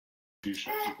You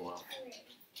shut people out.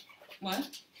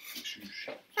 What? You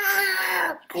shut.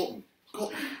 Colton.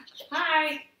 Colton.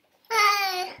 Hi.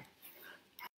 Hi.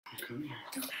 Okay.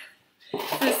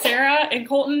 This is Sarah and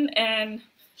Colton and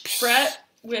Brett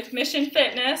with Mission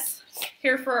Fitness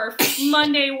here for our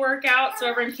Monday workout so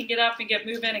everyone can get up and get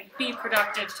moving and be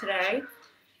productive today.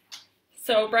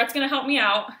 So Brett's going to help me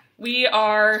out. We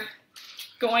are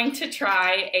going to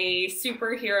try a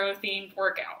superhero themed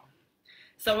workout.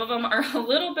 Some of them are a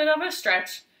little bit of a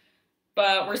stretch,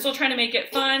 but we're still trying to make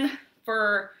it fun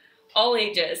for all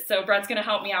ages. So Brett's going to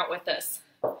help me out with this.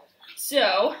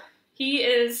 So he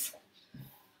is,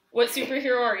 what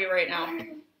superhero are you right now?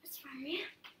 Spider-Man.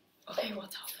 Okay, well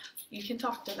tell them. You can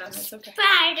talk to them, it's okay.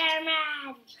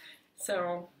 Spider-Man.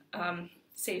 So,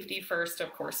 safety first,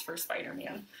 of course, for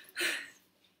Spider-Man.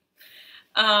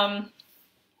 I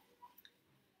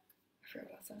forgot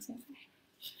what I was going to say.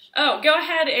 Oh, go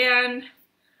ahead and,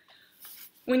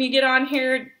 when you get on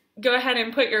here, go ahead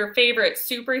and put your favorite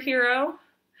superhero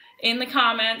in the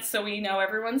comments so we know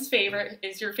everyone's favorite.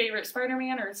 Is your favorite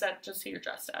Spider-Man, or is that just who you're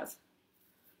dressed as?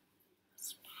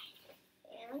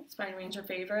 Spider-Man. Spider-Man's your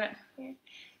favorite? Yeah.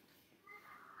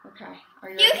 Okay. Are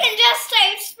you You can just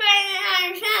say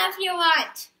Spider-Man if you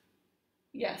want.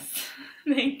 Yes,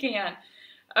 they can.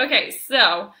 Okay,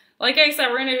 so, like I said,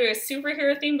 we're going to do a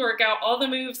superhero-themed workout. All the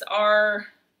moves are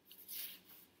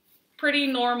pretty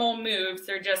normal moves.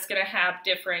 They're just going to have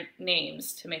different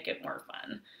names to make it more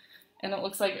fun. And it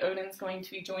looks like Odin's going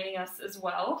to be joining us as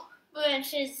well.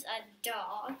 Which is a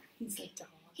dog. He's a dog.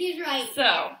 He's right.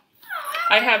 So,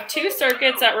 I have 2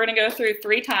 circuits that we're going to go through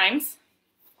 3 times.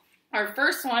 Our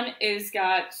first one is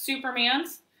got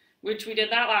Superman's, which we did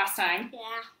that last time. Yeah.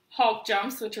 Hulk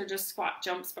jumps, which are just squat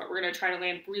jumps, but we're going to try to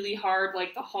land really hard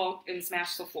like the Hulk and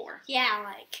smash the floor. Yeah,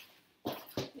 like.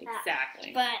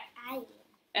 Exactly. But I.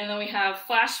 And then we have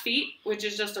Flash Feet, which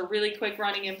is just a really quick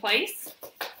running in place.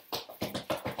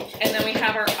 And then we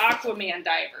have our Aquaman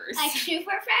divers. Like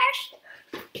super fresh?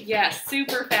 Yes,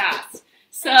 super fast.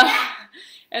 So,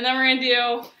 and then we're going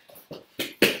to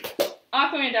do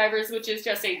Aquaman divers, which is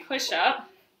just a push-up.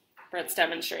 Brett's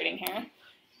demonstrating here.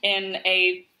 In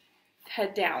a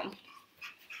head down.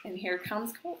 And here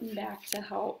comes Colton back to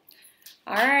help.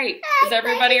 All right. Is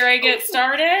everybody ready to get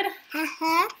started?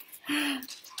 Uh-huh.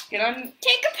 Get on.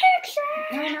 Take a picture.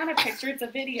 No, not a picture. It's a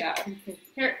video.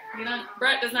 Here, you know,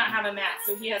 Brett does not have a mat,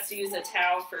 so he has to use a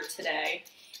towel for today.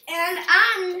 And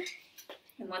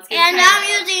let's get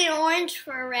I'm using orange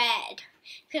for red.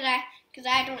 Because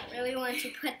I don't really want to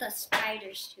put the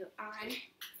spider suit on.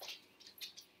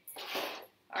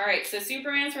 All right, so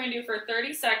Superman's we're going to do for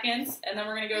 30 seconds, and then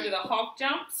we're going to go to the Hulk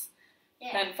jumps,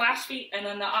 Yeah. then Flash Feet, and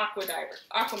then the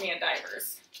Aquaman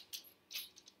divers.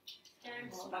 Then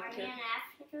Well, that's Spider-Man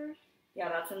after. Yeah,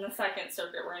 that's in the second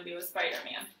circuit. We're going to do with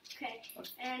Spider-Man. Okay.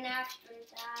 And after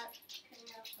that, can I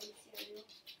have some cereal?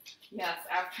 Yes,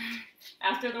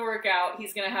 after the workout,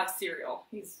 he's going to have cereal.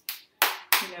 He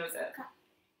knows it.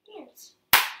 Yes.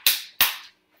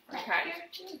 Okay.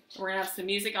 We're going to have some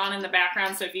music on in the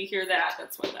background, so if you hear that,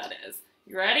 that's what that is.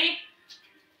 You ready?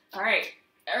 All right.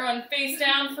 Everyone face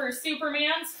down for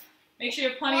Superman's. Make sure you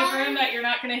have plenty of room that you're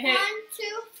not going to hit. 1,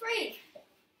 2, 3.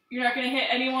 You're not going to hit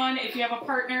anyone if you have a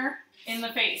partner in the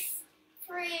face.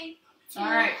 3, 2,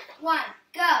 All right. 1,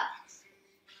 go.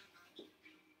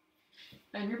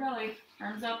 Bend your belly.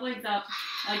 Arms up, legs up,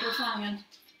 like we're flying.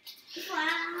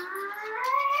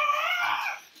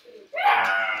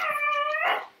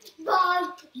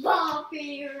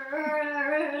 Bobby.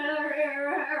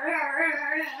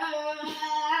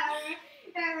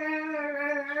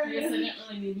 I guess I didn't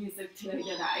really need music today,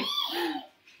 did I?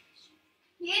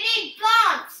 You need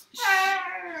bumps.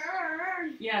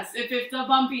 Yes, if it's a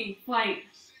bumpy flight.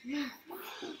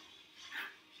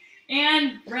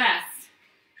 And rest.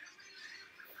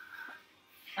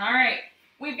 All right,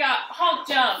 we've got Hulk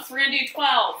jumps. We're going to do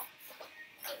 12.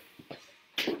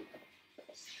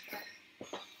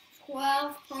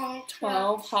 12 Hulk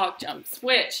 12 Hulk jumps,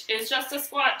 which is just a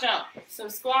squat jump. So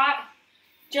squat,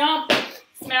 jump,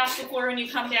 smash the floor when you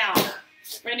come down.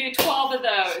 We're going to do 12 of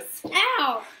those.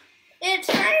 Ow! It's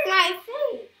hurting my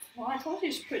feet. Well, I told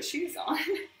you should put shoes on.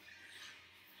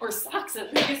 Or socks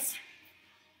at least.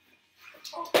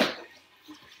 Are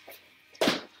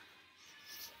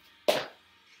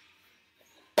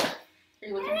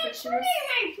you looking for It's shoes? hurting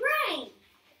my brain.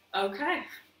 Okay.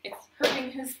 It's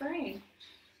hurting his brain.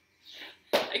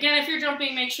 Again, if you're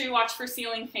jumping, make sure you watch for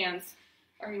ceiling fans.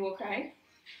 Are you okay?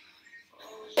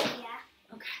 Yeah.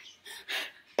 Okay.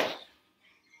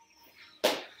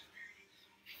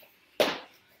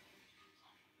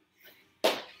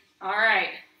 All right.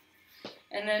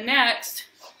 And then next,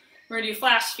 We're gonna do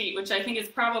flash feet, which I think is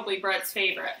probably Brett's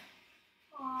favorite.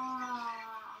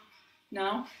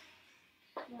 No?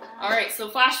 All right, so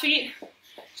flash feet,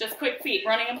 just quick feet,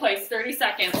 running in place, 30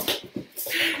 seconds.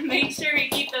 Make sure you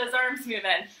keep those arms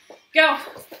moving. Go.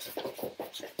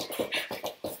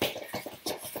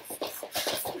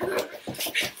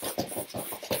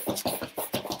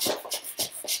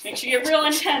 Make sure you get real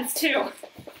intense too.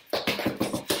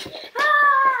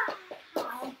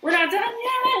 We're not done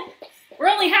yet. We're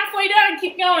only halfway done.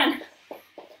 Keep going.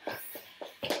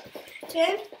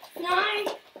 10, 9,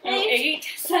 8,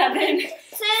 7,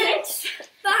 6,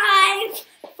 5,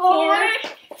 4,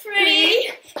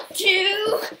 3,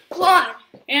 2, 1.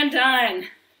 And done.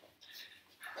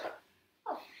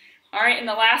 All right, and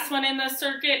the last one in the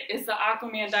circuit is the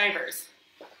Aquaman divers.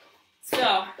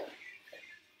 So,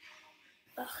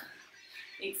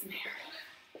 need some hair.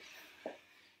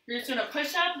 You're just gonna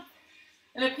push up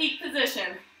in a peak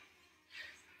position.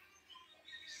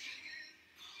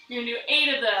 You're gonna do 8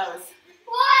 of those.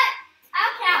 What?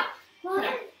 I'll count. 1,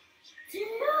 Okay. 2,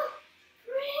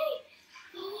 3,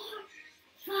 4,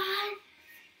 5,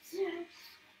 6,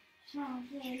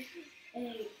 7,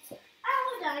 8.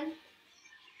 I'm done.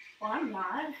 Well, I'm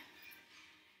not.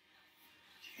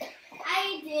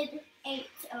 I did 8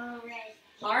 already.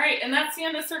 All right, and that's the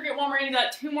end of circuit 1. We're gonna do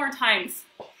that 2 more times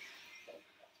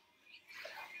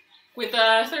with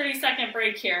a 30-second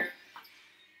break here.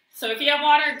 So if you have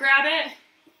water, grab it.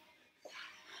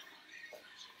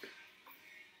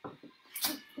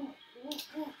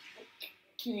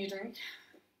 Can you drink?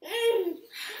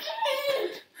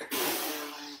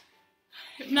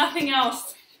 If nothing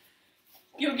else,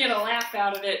 you'll get a laugh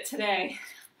out of it today.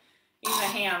 Eat a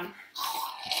ham.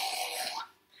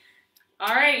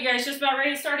 All right, you guys just about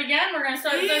ready to start again? We're going to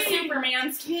start with the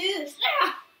Supermans.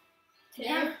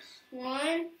 10,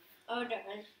 1, oh,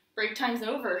 done. Break time's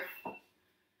over.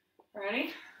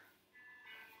 Ready?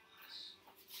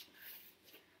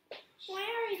 Why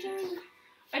are you doing?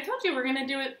 I told you we're going to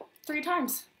do it 3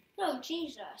 times. No,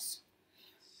 Jesus.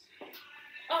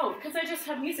 Oh, because I just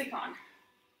have music on.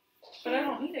 But I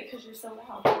don't need it because you're so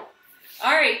loud. All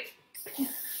right.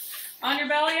 On your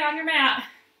belly, on your mat.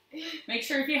 Make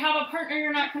sure if you have a partner,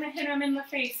 you're not going to hit them in the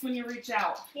face when you reach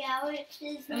out. Yeah, which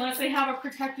is Unless they have a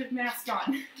protective mask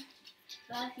on.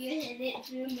 But if you hit it,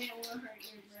 Zoom, it will hurt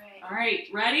your brain. All right,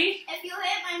 ready? If you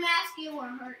hit my mask, it will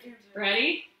hurt your brain.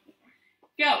 Ready?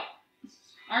 Go.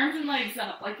 Arms and legs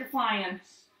up like you're flying.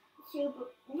 Super.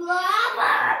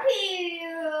 Lava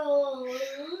peel.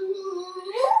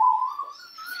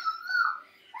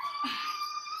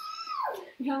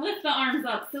 You gotta lift the arms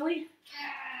up, silly.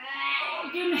 Oh,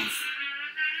 goodness.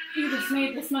 You just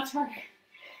made this much harder.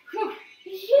 Whew.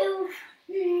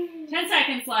 10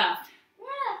 seconds left.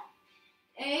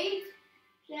 8,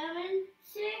 7,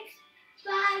 6,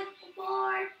 5,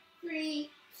 4, 3,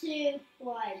 2,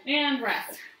 1. And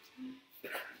rest.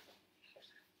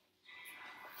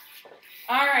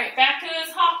 All right, back to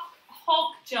those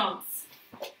Hulk jumps.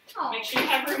 Make sure you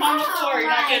have room on the floor. You're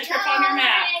not going to trip on your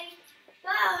mat.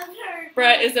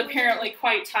 Brett is apparently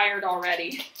quite tired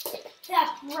already.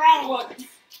 That bread. What? If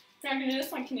I'm going to do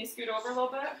this one, can you scoot over a little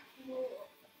bit?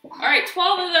 All right,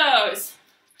 12 of those.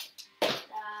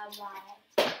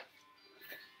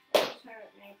 Hurt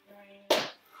my brain.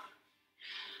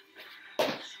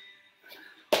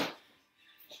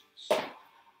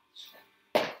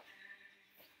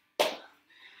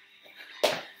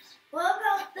 What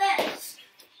about this?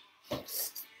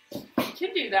 You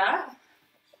can do that.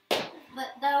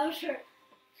 But those hurt.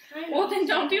 Well, then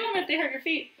don't do them if they hurt your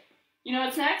feet. You know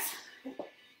what's next?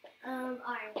 Iron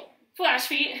Man. Flash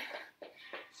feet.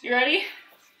 You ready?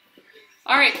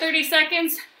 All right, 30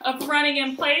 seconds of running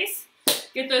in place.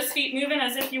 Get those feet moving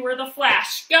as if you were the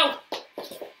Flash. Go.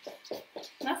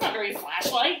 That's not very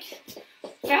Flash-like.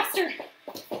 Faster.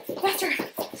 Faster.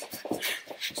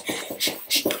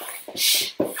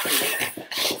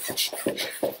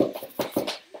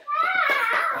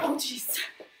 Oh, jeez.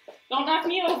 Don't knock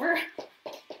me over.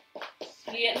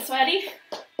 You getting sweaty?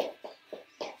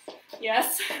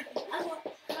 Yes. 9,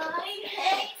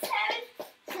 8,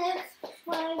 7, 6,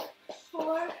 5,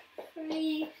 4,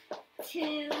 3,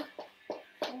 2,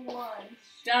 1.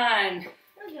 Done.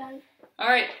 We're done. All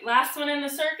right, last one in the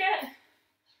circuit.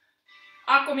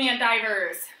 Aquaman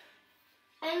divers.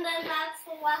 And then that's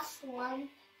the last one.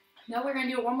 No, we're gonna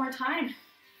do it one more time.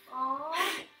 Aww.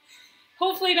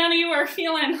 Hopefully none of you are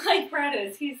feeling like Brett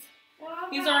is. He's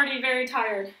already very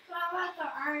tired. What about the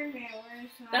Iron Man?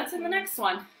 Where's that? That's in the next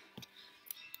one.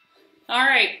 All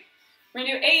right, we're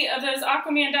gonna do 8 of those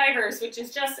Aquaman divers, which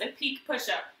is just a peak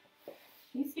push-up.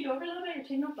 Can you scoot over a little bit? You're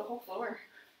taking up the whole floor.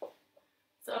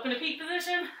 So up in a peak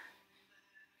position,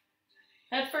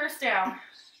 the first down.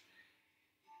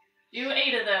 Do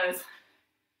 8 of those.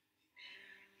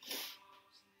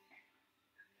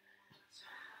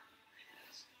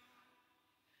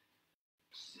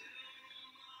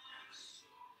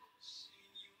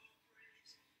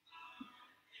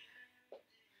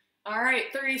 All right,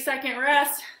 30-second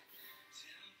rest.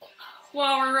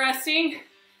 While we're resting,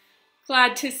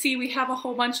 glad to see we have a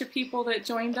whole bunch of people that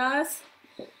joined us.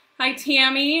 Hi,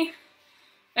 Tammy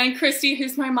and Christy,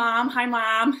 who's my mom. Hi,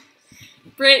 Mom.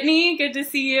 Brittany, good to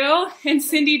see you. And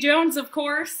Cindy Jones, of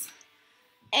course.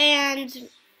 And,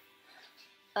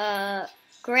 Grandma?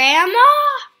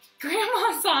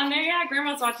 Grandma's on there. Yeah,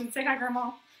 Grandma's watching. Say hi,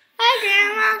 Grandma.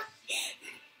 Hi, Grandma.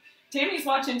 Tammy's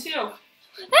watching, too.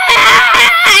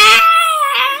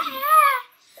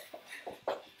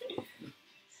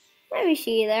 Let me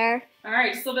see there. All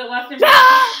right, just a little bit left in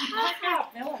back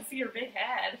up. They won't see your big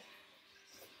head.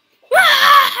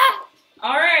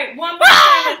 All right, one more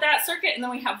time with that circuit, and then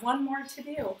we have one more to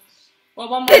do. Well,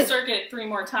 one more circuit, 3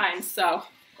 more times, so.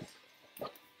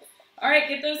 All right,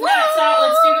 get those mats out.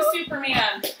 Let's do the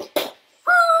Superman.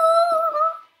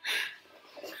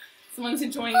 Someone's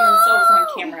enjoying themselves on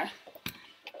camera.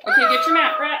 Okay, get your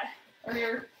mat, Brett, or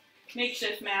your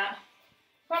makeshift mat.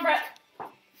 Come on, Brett.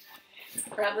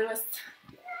 Brett Lewis.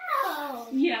 No.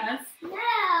 Yes. No.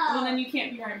 Well, then you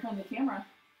can't be right in front of the camera.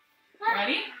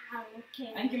 Ready?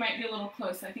 Okay. I think you might be a little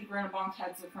close. I think we're gonna bonk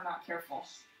heads if we're not careful.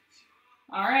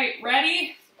 All right,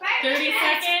 ready? 30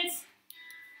 seconds.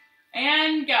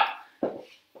 And go.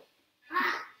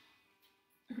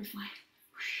 Butterfly.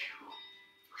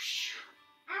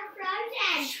 I'm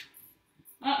frozen.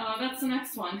 Uh-oh, that's the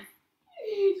next one.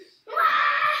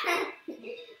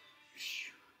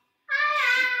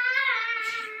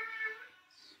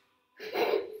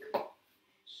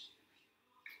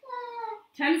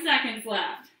 10 seconds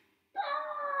left.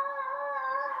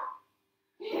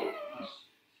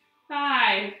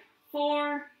 5,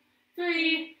 4,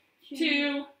 3,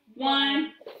 2,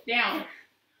 1, down.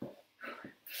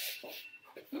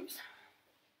 Oops.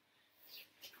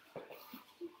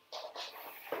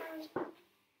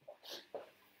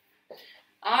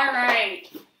 All right.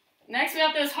 Next we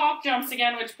have those hawk jumps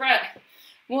again, which Brett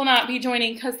will not be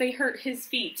joining because they hurt his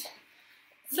feet.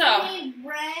 So.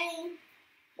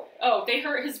 Oh, they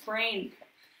hurt his brain.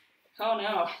 Oh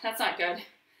no, that's not good.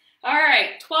 All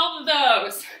right, 12 of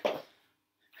those.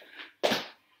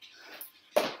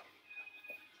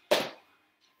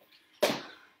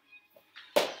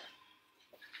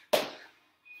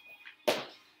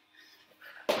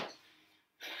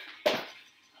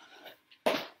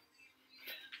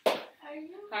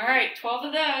 All right, 12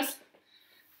 of those.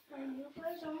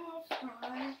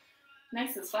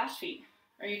 Next is flash feet.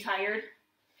 Are you tired?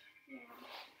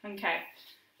 Yeah. Okay.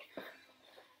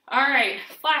 All right,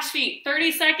 flash feet.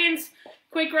 30 seconds.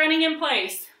 Quick running in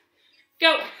place.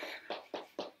 Go.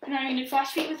 Now you do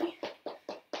flash feet with me?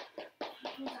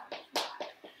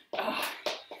 Oh,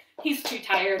 he's too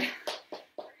tired.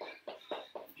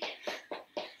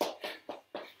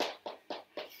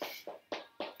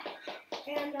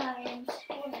 And I am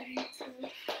sweaty too.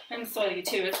 I'm sweaty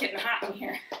too. It's getting hot in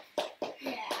here.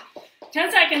 Yeah.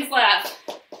 10 seconds left.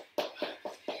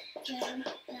 10,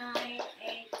 9, 8,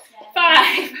 7.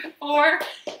 5, 4,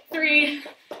 3,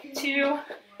 2,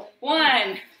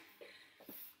 1.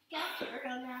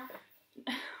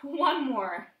 One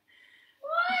more.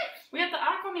 What? We have the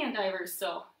Aquaman divers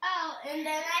still. Oh, and then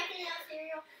I can have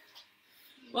cereal.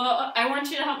 Well, I want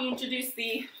you to help me introduce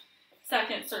the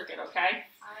second circuit, okay?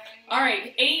 All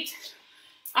right, 8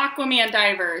 Aquaman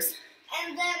divers.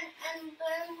 And then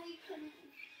we can.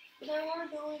 Then we're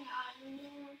doing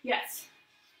Aquaman. Yes.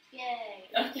 Yay.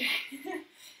 Okay.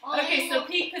 Okay, so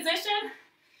peak position.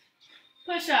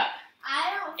 Push up.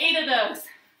 I don't. 8 of those.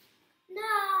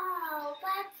 No,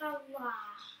 that's a lot.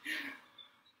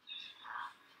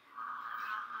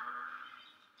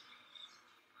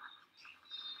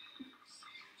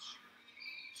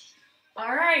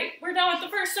 All right, we're done with the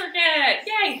first circuit.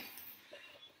 Yay!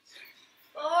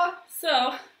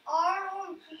 So,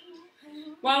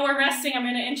 while we're resting, I'm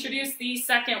going to introduce the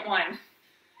second one.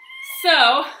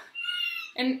 So,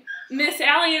 and Miss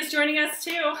Allie is joining us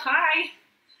too. Hi.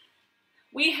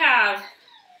 We have,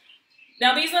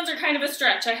 now these ones are kind of a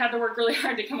stretch. I had to work really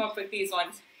hard to come up with these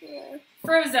ones. Yeah.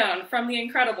 Frozone from The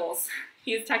Incredibles.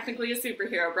 He is technically a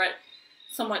superhero, Brett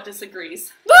somewhat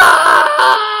disagrees.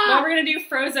 Well, we're going to do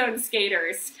Frozone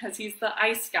skaters because he's the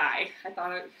ice guy. I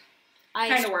thought it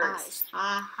kind of works.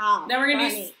 Then we're going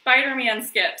to do Spider-Man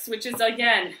skips, which is,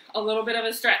 again, a little bit of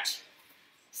a stretch.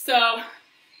 So,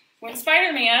 when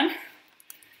Spider-Man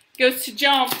goes to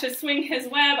jump to swing his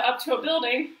web up to a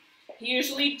building, he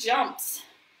usually jumps.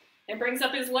 and brings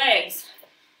up his legs.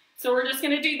 So we're just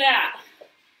gonna do that.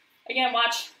 Again,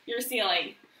 watch your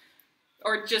ceiling,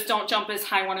 or just don't jump as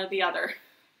high one or the other.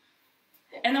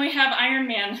 And then we have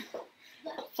Ironman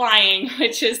flying,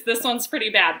 which is, this one's pretty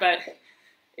bad, but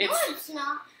No, it's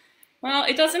not. well,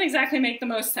 it doesn't exactly make the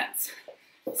most sense.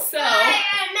 So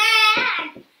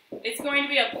Ironman! it's going to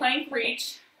be a plank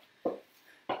reach.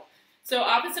 So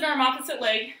opposite arm, opposite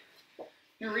leg.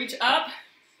 You reach up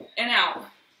and out.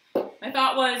 My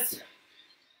thought was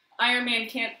Iron Man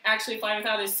can't actually fly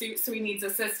without his suit, so he needs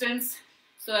assistance.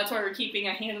 So that's why we're keeping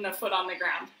a hand and a foot on the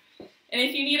ground. And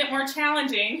if you need it more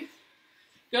challenging,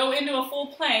 go into a full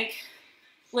plank,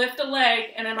 lift a leg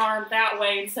and an arm that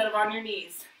way instead of on your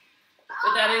knees.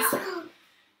 But that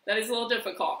is a little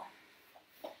difficult.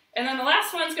 And then the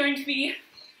last one's going to be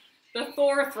the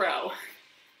Thor throw.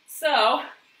 So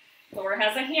Thor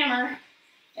has a hammer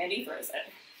and he throws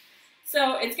it.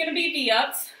 So it's going to be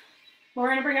V-ups. We're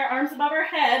going to bring our arms above our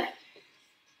head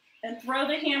and throw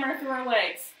the hammer through our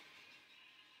legs.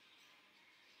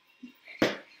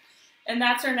 And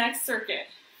that's our next circuit.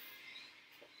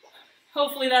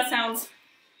 Hopefully that sounds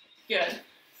good.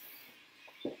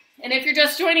 And if you're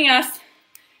just joining us,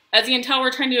 as you can tell,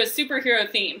 we're trying to do a superhero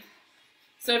theme.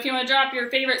 So if you want to drop your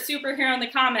favorite superhero in the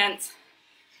comments,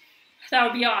 that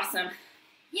would be awesome.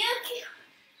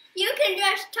 You can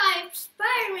just type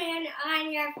Spider-Man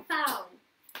on your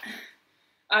phone.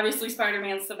 Obviously,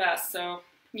 Spider-Man's the best, so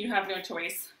you have no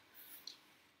choice.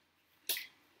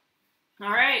 All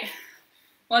right,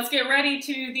 let's get ready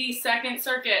to the second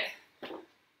circuit.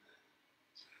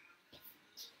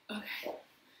 Okay,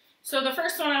 so the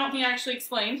first one I don't think I actually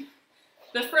explained.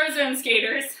 The Frozen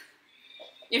skaters.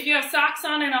 If you have socks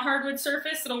on and a hardwood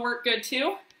surface, it'll work good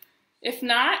too. If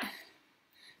not,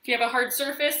 if you have a hard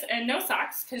surface and no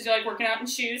socks, because you like working out in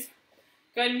shoes,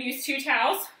 go ahead and use 2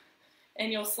 towels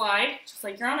and you'll slide just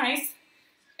like you're on ice.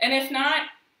 And if not,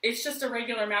 it's just a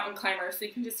regular mountain climber, so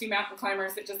you can just do mountain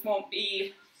climbers. It just won't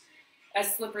be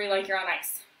as slippery like you're on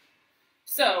ice.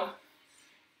 So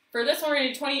for this one, we're going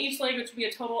to do 20 each leg, which will be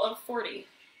a total of 40.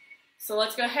 So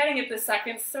let's go ahead and get the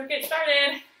second circuit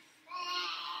started.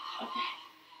 Okay.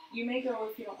 You may go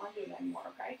if you don't want to do it anymore,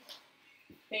 okay?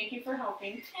 Thank you for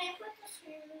helping. Can I put the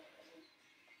cereal?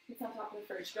 It's on top of the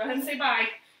fridge. Go ahead and say bye.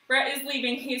 Brett is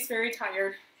leaving. He's very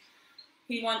tired.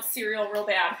 He wants cereal real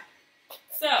bad.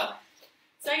 So,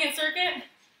 second circuit.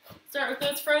 Start with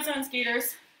those Frozen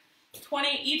skaters.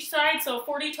 20 each side, so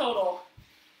 40 total.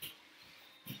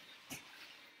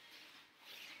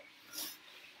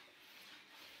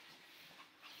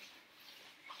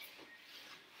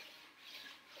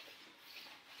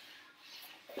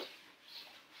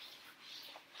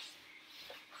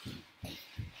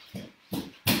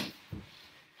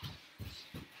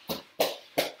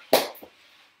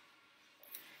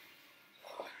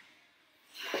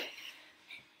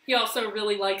 He also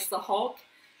really likes the Hulk,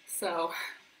 so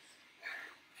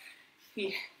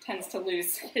he tends to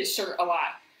lose his shirt a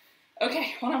lot.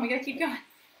 Okay, hold on, we gotta keep going.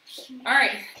 All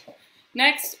right,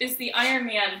 next is the Iron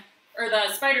Man, or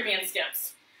the Spider-Man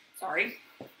skips. Sorry.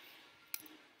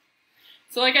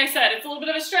 So like I said, it's a little bit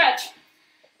of a stretch,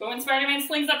 but when Spider-Man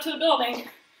slings up to the building,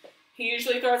 he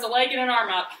usually throws a leg and an arm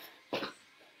up.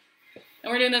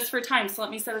 And we're doing this for time, so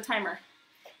let me set a timer.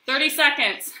 30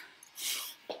 seconds.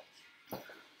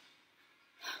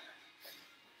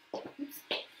 Oops.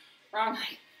 Wrong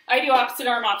leg. I do opposite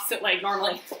arm, opposite leg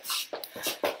normally.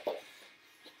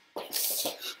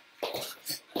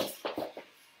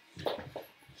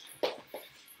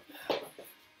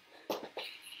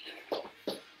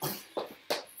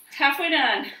 Halfway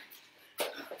done.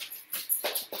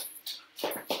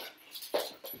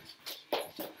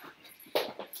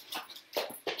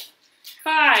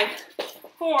 Five,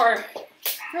 4,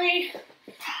 3,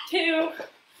 2,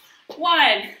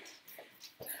 1.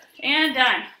 And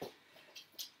done.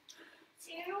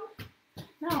 0?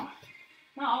 No,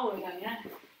 not all the way done yet.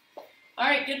 All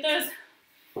right, get those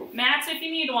mats if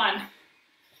you need one.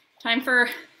 Time for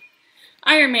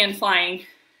Iron Man flying,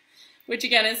 which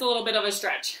again is a little bit of a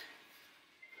stretch.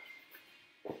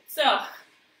 So,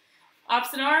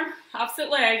 opposite arm, opposite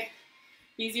leg,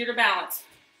 easier to balance.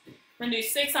 We're gonna do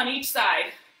 6 on each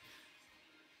side.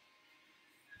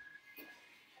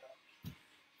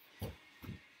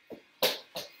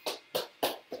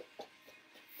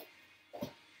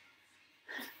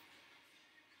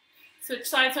 Switch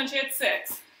sides once you get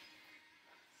 6.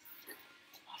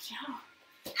 Watch out.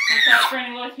 Watch out for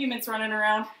any little humans running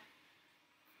around.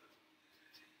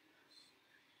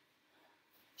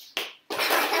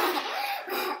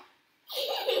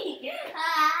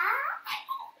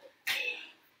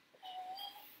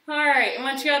 All right,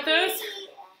 once you got those,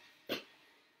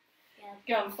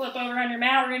 go and flip over on your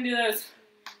mat. We're going to do those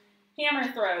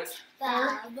hammer throws.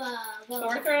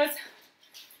 Thor throws.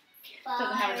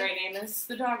 Doesn't have a great name. This is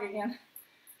the dog again.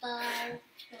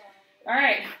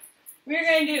 Alright. We're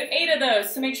going to do 8 of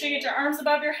those. So make sure you get your arms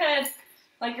above your head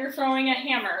like you're throwing a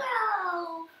hammer.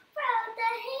 No, throw the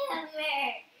hammer.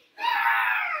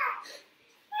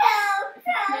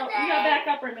 No, you gotta back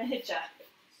up or I'm going to hit you.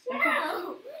 Okay.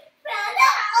 No,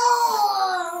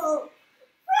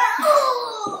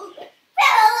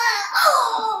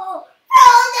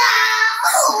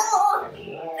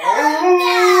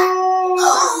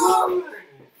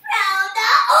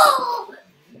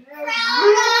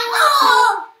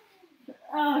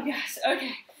 Oh gosh,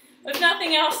 okay. If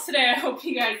nothing else today, I hope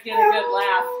you guys get a good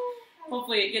laugh.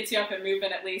 Hopefully it gets you up and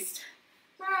moving at least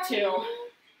 2.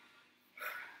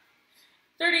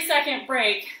 30-second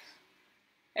break,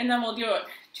 and then we'll do it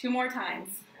 2 more times.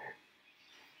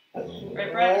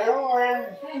 Right,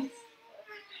 Brett?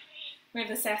 We have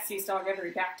the sassiest dog ever.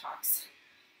 He back talks.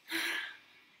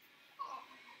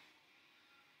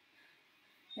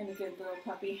 And a good little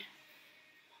puppy.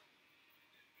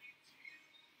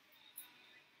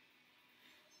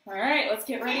 All right, let's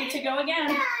get ready to go again.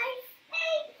 9, 8,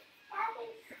 7,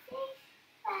 6,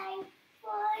 5,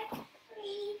 4,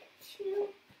 3, 2,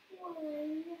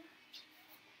 1.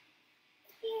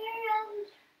 0.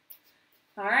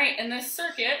 All right, and this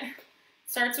circuit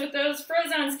starts with those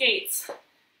Frozone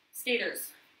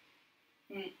skaters.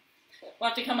 We'll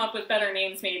have to come up with better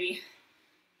names maybe.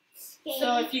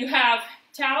 So if you have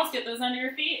towels, get those under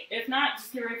your feet. If not,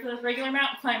 just get ready for those regular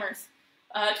mountain climbers.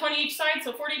 20 each side,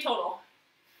 so 40 total.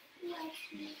 We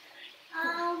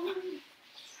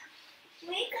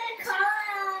could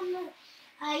call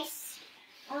ice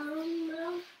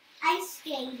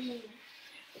skating.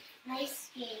 Ice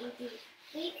skating.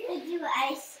 We could do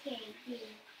ice skating.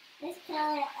 Let's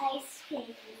call it ice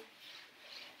skating.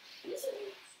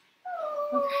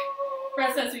 Okay.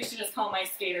 Brett says we should just call them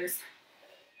ice skaters.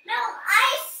 No,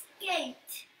 ice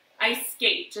skate. Ice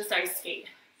skate, just ice skate.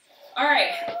 All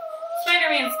right,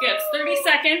 Spider-Man skips, 30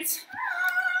 seconds.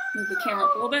 Move the camera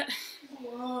up a little bit.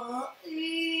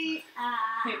 Hey,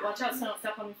 watch out so don't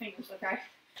step on your fingers, okay?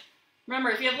 Remember,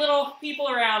 if you have little people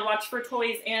around, watch for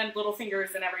toys and little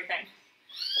fingers and everything.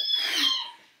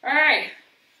 All right.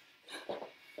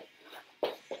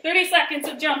 30 seconds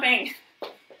of jumping.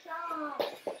 Jump.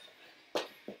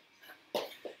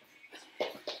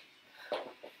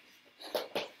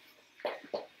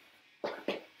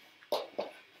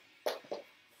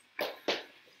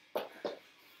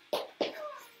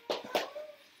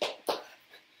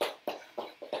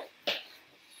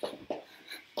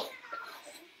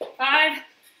 5,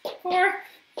 4,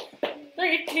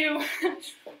 3, 2,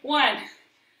 1.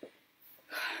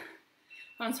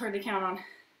 One's hard to count on.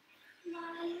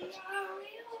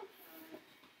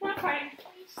 Not quite.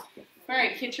 All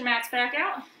right, get your mats back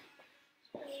out.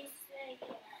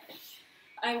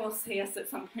 I will say yes at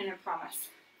some point, I promise.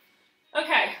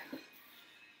 Okay,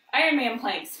 Ironman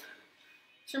planks.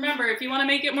 So remember, if you want to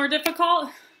make it more difficult,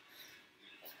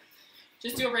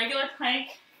 just do a regular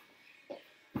plank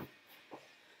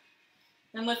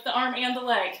and lift the arm and the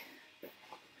leg.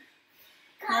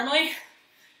 Normally,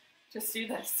 just do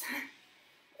this.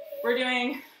 We're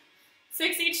doing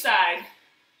 6 each side.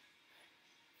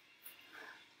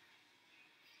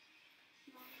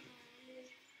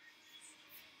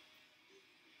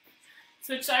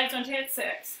 Switch sides once you hit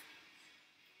 6.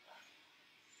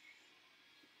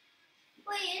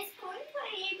 Wait, is Courtney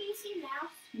playing ABC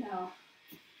Mouse? No.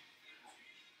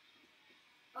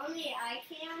 Only I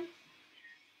can?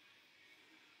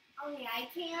 Only I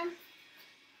can?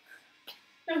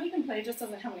 No, he can play, it just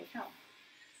doesn't have any count.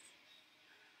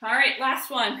 All right, last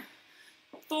one.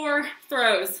 Thor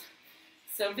throws.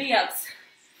 So V-ups.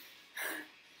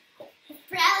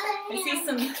 I see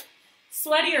some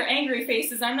sweaty or angry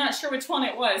faces. I'm not sure which one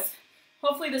it was.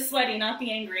 Hopefully the sweaty, not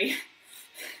the angry.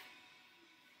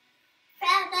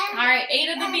 All right, 8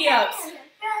 of the V-ups.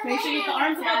 Make sure you get the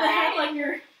arms above the head like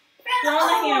you're throwing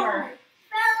the hammer.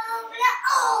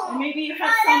 And maybe you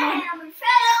have someone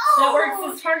that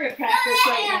works as target practice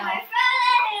right now.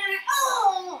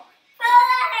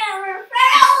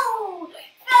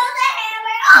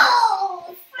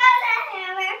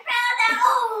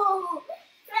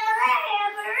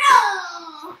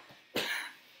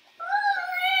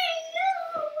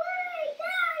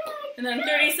 And then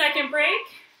 30-second break.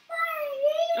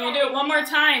 And we'll do it one more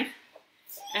time.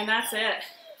 And that's it.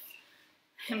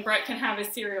 And Brett can have his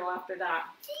cereal after that.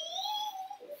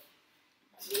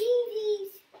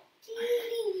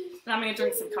 And I'm going to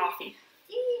drink some coffee.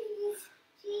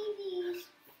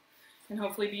 And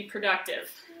hopefully be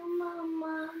productive.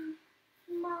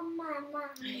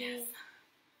 Mommy. Yes.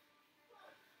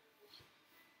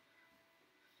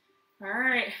 All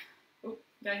right. Oop,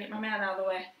 gotta get my mat out of the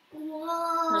way.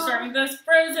 Whoa. We're starting with those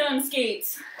Frozone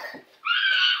skates.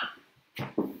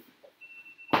 Mommy.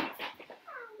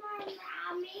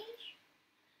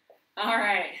 All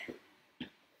right.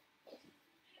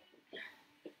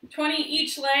 20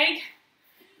 each leg,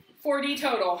 40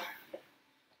 total.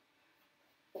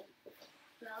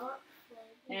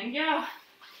 And go.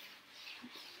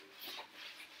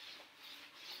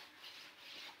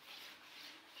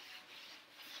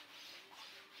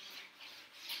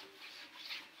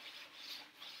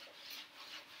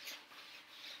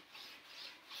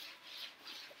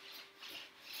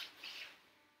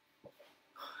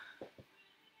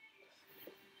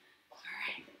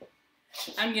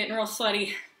 I'm getting real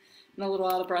sweaty and a little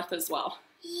out of breath as well.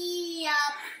 Yeah,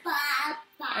 Papa.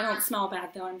 I don't smell bad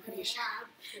though, I'm pretty sure.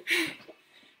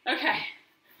 Okay.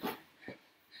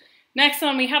 Next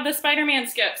one, we have the Spider-Man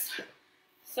skips.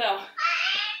 So,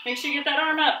 make sure you get that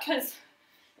arm up because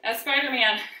as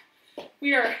Spider-Man,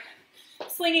 we are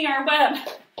slinging our web.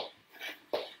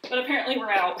 But apparently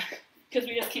we're out because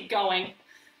we just keep going.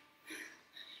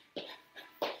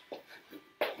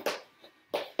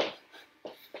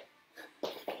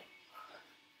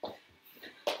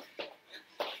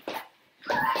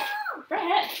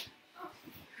 Brett,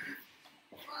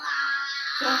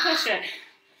 don't push it.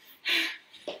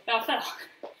 That fell.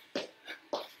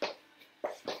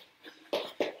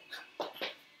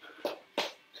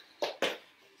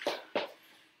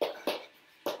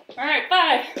 All right,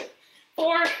 5,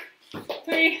 4,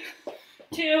 3,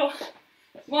 2,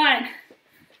 1.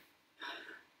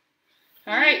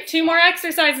 All right, 2 more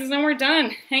exercises and we're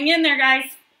done. Hang in there, guys.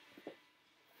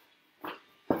 I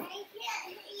can't hang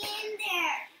in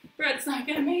there. Brett's not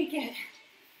gonna make it.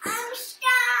 I'm stuck.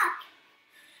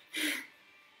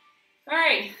 All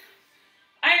right,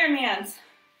 Ironmans.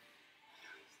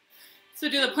 So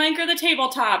do the plank or the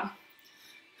tabletop.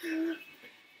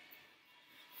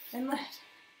 And lift.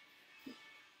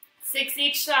 6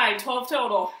 each side, 12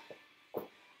 total.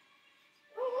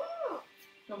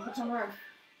 Don't push on the rug.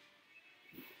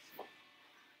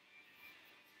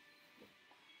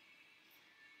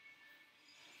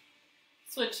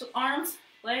 Switch arms,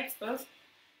 legs, both.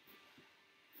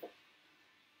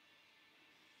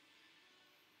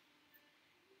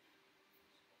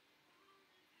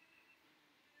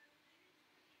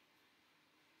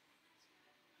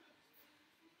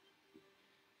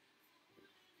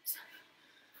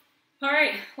 All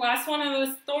right, last one of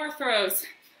those Thor throws.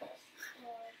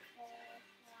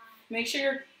 Make sure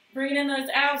you're bringing in those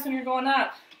abs when you're going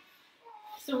up.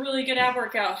 It's a really good ab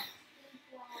workout.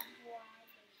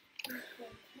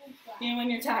 Even when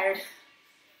you're tired.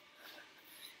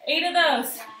 8 of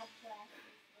those.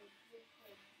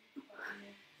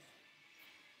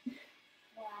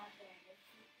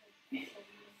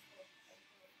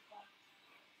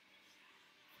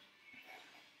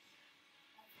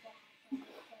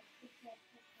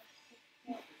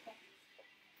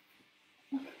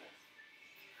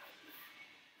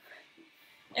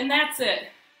 And that's it.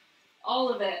 All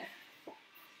of it.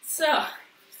 So,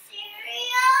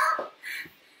 Cereal.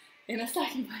 in a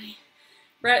second, buddy.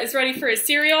 Brett is ready for his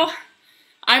cereal.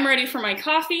 I'm ready for my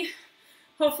coffee.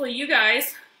 Hopefully you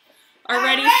guys are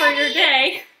ready for your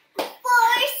day. For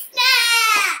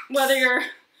snacks. Whether you're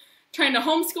trying to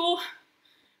homeschool,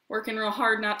 working real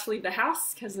hard not to leave the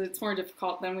house because it's more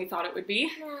difficult than we thought it would be,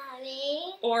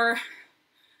 Mommy. or,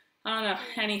 I don't know,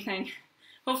 anything.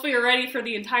 Hopefully you're ready for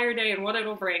the entire day and what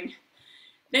it'll bring.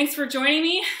 Thanks for joining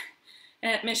me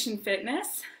at Mission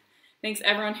Fitness. Thanks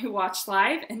everyone who watched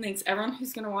live, and thanks everyone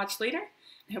who's going to watch later.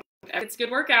 I hope it's a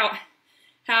good workout.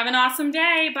 Have an awesome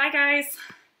day. Bye, guys.